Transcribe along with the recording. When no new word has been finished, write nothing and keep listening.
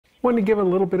Wanted to give a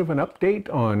little bit of an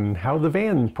update on how the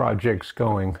van project's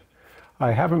going. I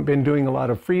haven't been doing a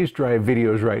lot of freeze drive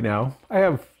videos right now. I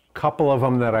have a couple of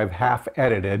them that I've half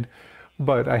edited,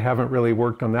 but I haven't really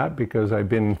worked on that because I've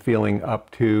been feeling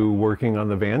up to working on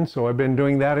the van, so I've been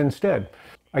doing that instead.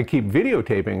 I keep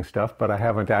videotaping stuff, but I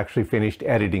haven't actually finished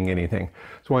editing anything.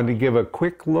 So I wanted to give a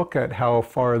quick look at how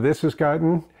far this has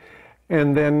gotten,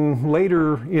 and then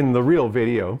later in the real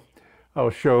video,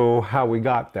 I'll show how we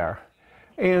got there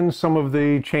and some of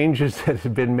the changes that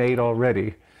have been made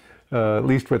already, at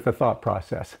least with the thought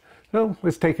process. So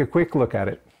let's take a quick look at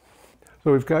it.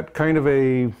 So we've got kind of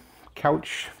a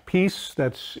couch piece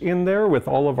that's in there with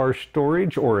all of our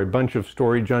storage, or a bunch of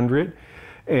storage under it,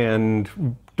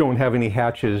 and don't have any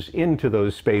hatches into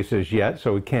those spaces yet,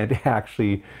 so we can't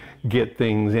actually get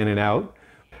things in and out,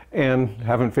 and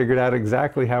haven't figured out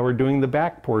exactly how we're doing the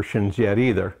back portions yet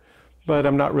either. But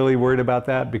I'm not really worried about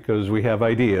that because we have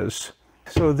ideas.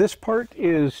 So this part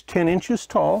is 10 inches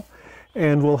tall,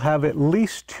 and we'll have at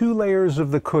least 2 layers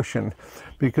of the cushion,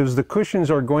 because the cushions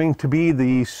are going to be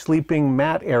the sleeping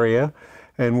mat area,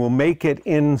 and we'll make it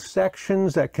in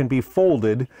sections that can be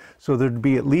folded. So there'd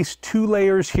be at least 2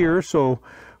 layers here. So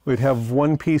we'd have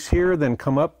one piece here, then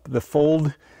come up, the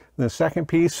fold, the second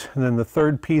piece, and then the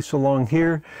third piece along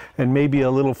here, and maybe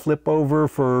a little flip over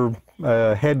for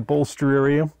a head bolster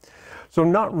area. So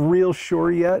not real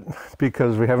sure yet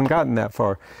because we haven't gotten that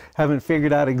far. Haven't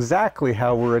figured out exactly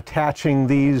how we're attaching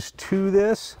these to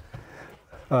this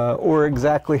or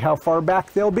exactly how far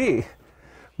back they'll be.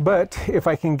 But if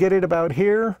I can get it about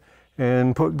here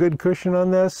and put good cushion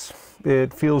on this,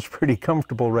 it feels pretty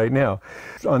comfortable right now.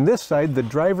 On this side, the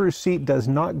driver's seat does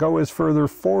not go as further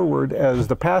forward as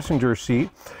the passenger seat,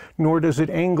 nor does it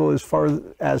angle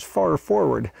as far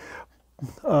forward.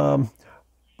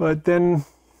 But then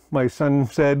my son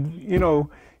said, you know,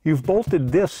 you've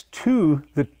bolted this to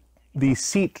the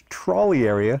seat trolley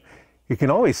area. You can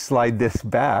always slide this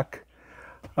back.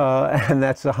 And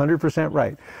that's 100%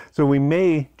 right. So we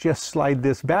may just slide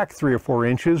this back 3 or 4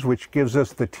 inches, which gives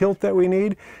us the tilt that we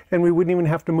need, and we wouldn't even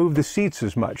have to move the seats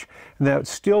as much. And that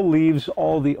still leaves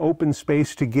all the open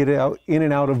space to get out in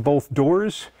and out of both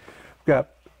doors. We've got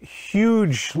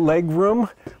huge leg room,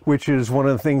 which is one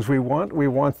of the things we want. We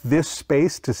want this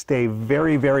space to stay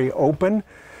very, very open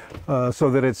so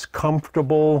that it's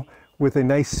comfortable with a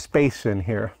nice space in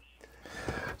here.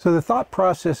 So the thought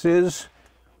process is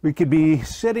we could be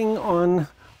sitting on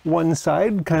one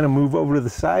side, kind of move over to the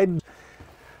side,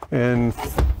 and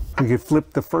we could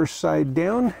flip the first side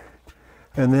down,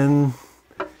 and then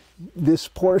this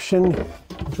portion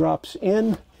drops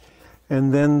in,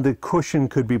 and then the cushion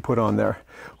could be put on there.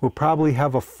 We'll probably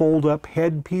have a fold-up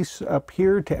head piece up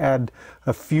here to add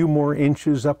a few more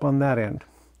inches up on that end.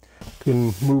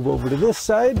 Can move over to this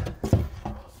side,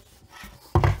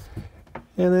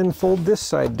 and then fold this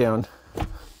side down.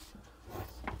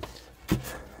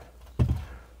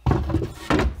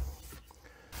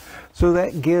 So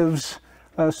that gives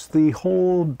us the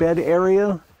whole bed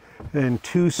area and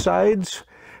 2 sides.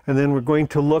 And then we're going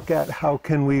to look at how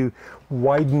can we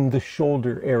widen the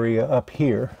shoulder area up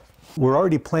here. We're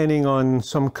already planning on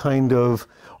some kind of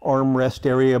armrest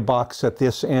area box at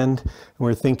this end. And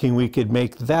we're thinking we could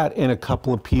make that in a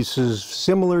couple of pieces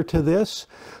similar to this,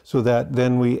 so that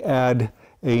then we add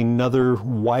another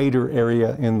wider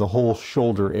area in the whole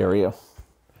shoulder area.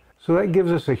 So that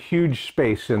gives us a huge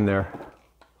space in there.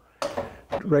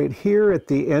 Right here at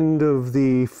the end of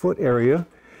the foot area,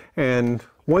 and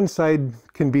one side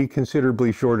can be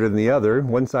considerably shorter than the other.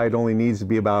 One side only needs to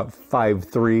be about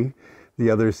 5'3",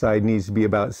 the other side needs to be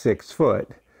about 6 foot.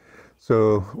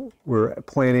 So we're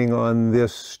planning on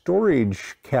this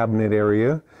storage cabinet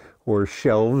area, or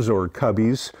shelves or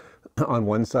cubbies on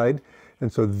one side.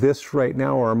 And so this right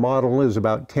now, our model is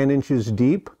about 10 inches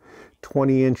deep,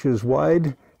 20 inches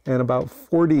wide, and about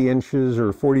 40 inches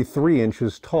or 43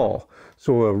 inches tall.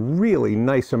 So a really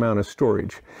nice amount of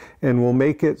storage. And we'll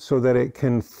make it so that it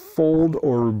can fold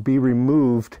or be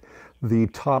removed the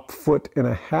top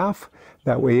 1.5 feet.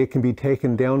 That way it can be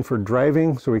taken down for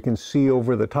driving, so we can see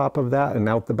over the top of that and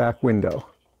out the back window.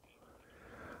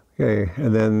 Okay,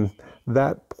 and then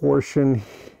that portion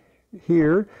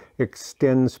here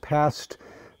extends past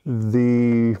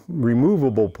the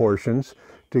removable portions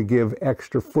to give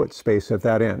extra foot space at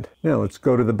that end. Now let's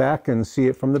go to the back and see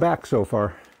it from the back so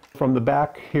far. From the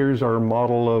back, here's our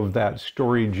model of that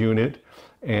storage unit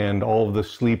and all of the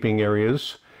sleeping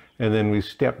areas. And then we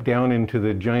step down into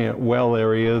the giant well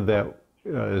area that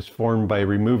is formed by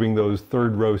removing those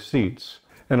 3rd row seats.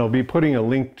 And I'll be putting a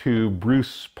link to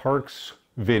Bruce Park's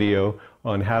video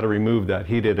on how to remove that.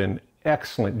 He did an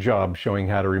excellent job showing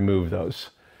how to remove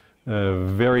those.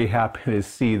 Very happy to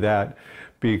see that,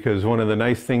 because one of the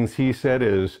nice things he said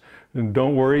is,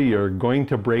 don't worry, you're going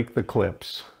to break the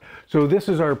clips. So this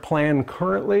is our plan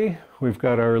currently. We've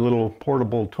got our little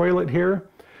portable toilet here.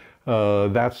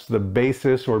 That's the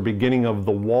basis or beginning of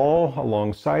the wall.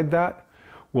 Alongside that,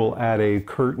 we'll add a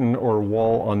curtain or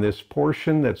wall on this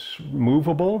portion that's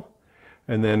movable.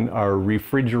 And then our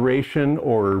refrigeration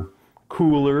or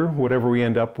cooler, whatever we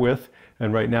end up with.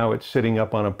 And right now it's sitting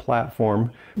up on a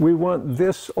platform. We want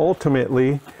this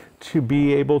ultimately to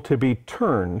be able to be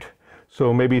turned.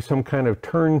 So maybe some kind of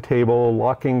turntable,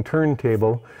 locking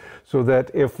turntable, so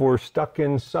that if we're stuck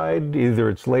inside, either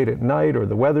it's late at night or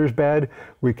the weather's bad,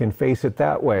 we can face it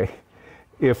that way.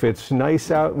 If it's nice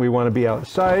out and we want to be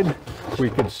outside, we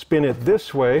could spin it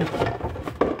this way.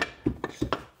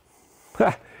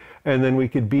 And then we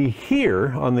could be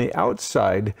here on the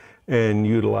outside and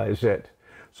utilize it.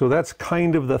 So that's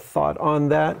kind of the thought on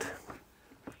that,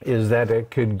 is that it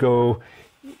could go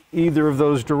either of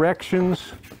those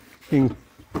directions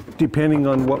depending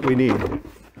on what we need.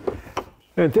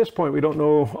 And at this point, we don't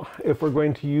know if we're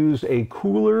going to use a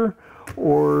cooler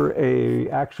or a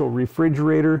actual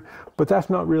refrigerator, but that's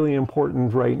not really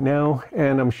important right now.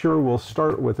 And I'm sure we'll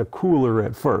start with a cooler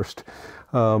at first,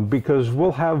 because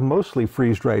we'll have mostly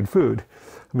freeze-dried food.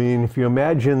 I mean, if you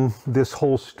imagine this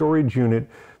whole storage unit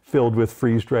filled with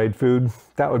freeze-dried food,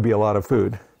 that would be a lot of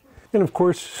food. And of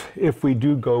course, if we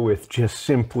do go with just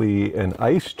simply an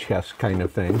ice chest kind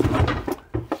of thing,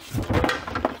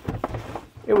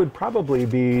 it would probably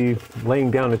be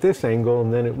laying down at this angle,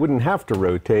 and then it wouldn't have to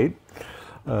rotate.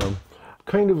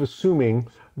 Kind of assuming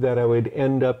that I would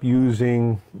end up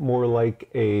using more like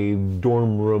a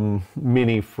dorm room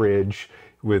mini fridge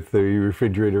with the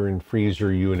refrigerator and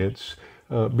freezer units,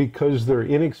 because they're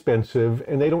inexpensive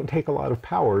and they don't take a lot of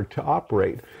power to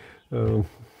operate.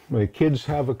 My kids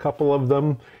have a couple of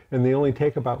them, and they only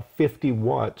take about 50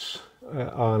 watts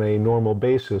on a normal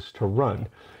basis to run.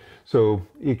 So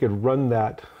you could run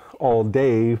that all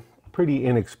day pretty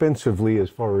inexpensively as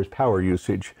far as power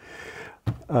usage.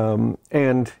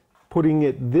 And putting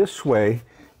it this way,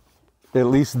 at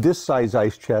least this size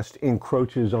ice chest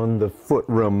encroaches on the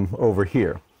footroom over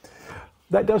here.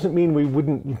 That doesn't mean we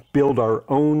wouldn't build our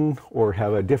own or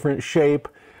have a different shape,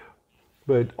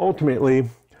 but ultimately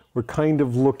we're kind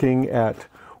of looking at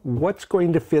what's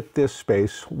going to fit this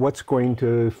space, what's going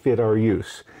to fit our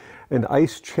use. An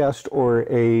ice chest or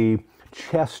a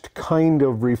chest kind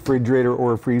of refrigerator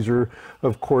or freezer,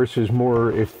 of course, is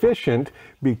more efficient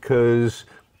because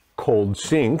cold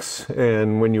sinks,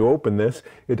 and when you open this,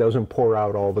 it doesn't pour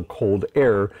out all the cold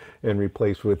air and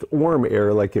replace with warm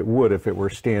air like it would if it were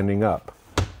standing up.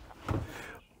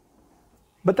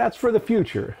 But that's for the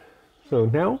future. So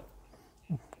now,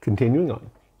 continuing on.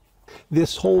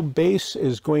 This whole base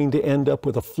is going to end up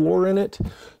with a floor in it.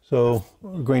 So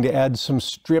we're going to add some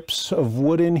strips of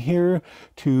wood in here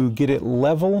to get it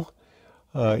level,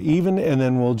 even, and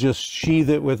then we'll just sheathe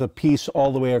it with a piece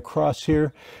all the way across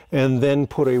here, and then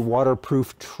put a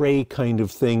waterproof tray kind of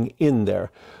thing in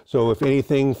there. So if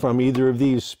anything from either of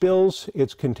these spills,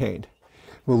 it's contained.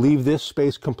 We'll leave this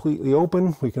space completely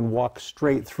open. We can walk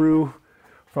straight through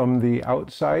from the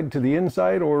outside to the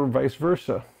inside or vice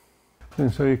versa.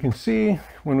 And so you can see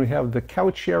when we have the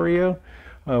couch area,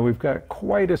 we've got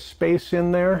quite a space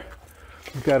in there.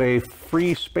 We've got a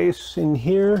free space in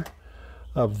here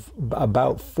of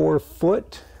about 4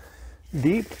 foot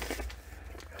deep.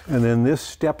 And then this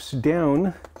steps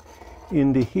down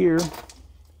into here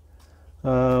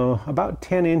about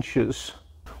 10 inches.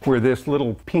 Where this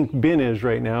little pink bin is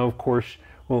right now, of course,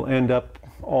 will end up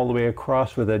all the way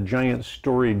across with a giant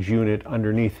storage unit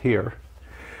underneath here.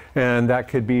 And that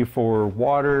could be for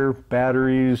water,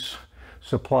 batteries,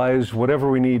 supplies,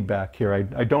 whatever we need back here.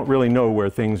 I don't really know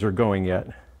where things are going yet.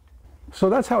 So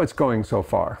that's how it's going so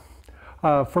far.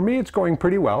 For me, it's going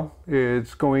pretty well.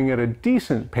 It's going at a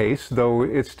decent pace, though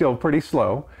it's still pretty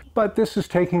slow. But this is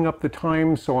taking up the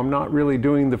time, so I'm not really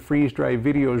doing the freeze-dry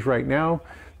videos right now.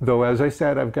 Though, as I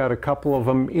said, I've got a couple of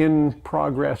them in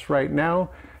progress right now,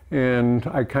 and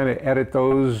I kind of edit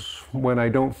those when I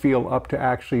don't feel up to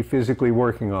actually physically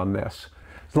working on this.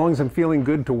 As long as I'm feeling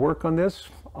good to work on this,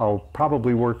 I'll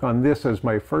probably work on this as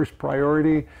my first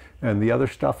priority, and the other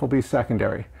stuff will be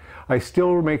secondary. I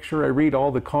still make sure I read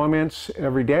all the comments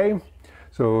every day,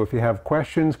 so if you have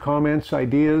questions, comments,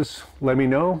 ideas, let me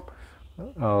know.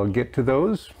 I'll get to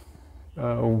those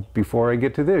before I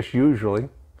get to this, usually,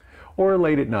 or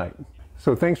late at night.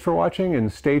 So thanks for watching,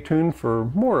 and stay tuned for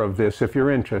more of this if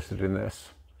you're interested in this.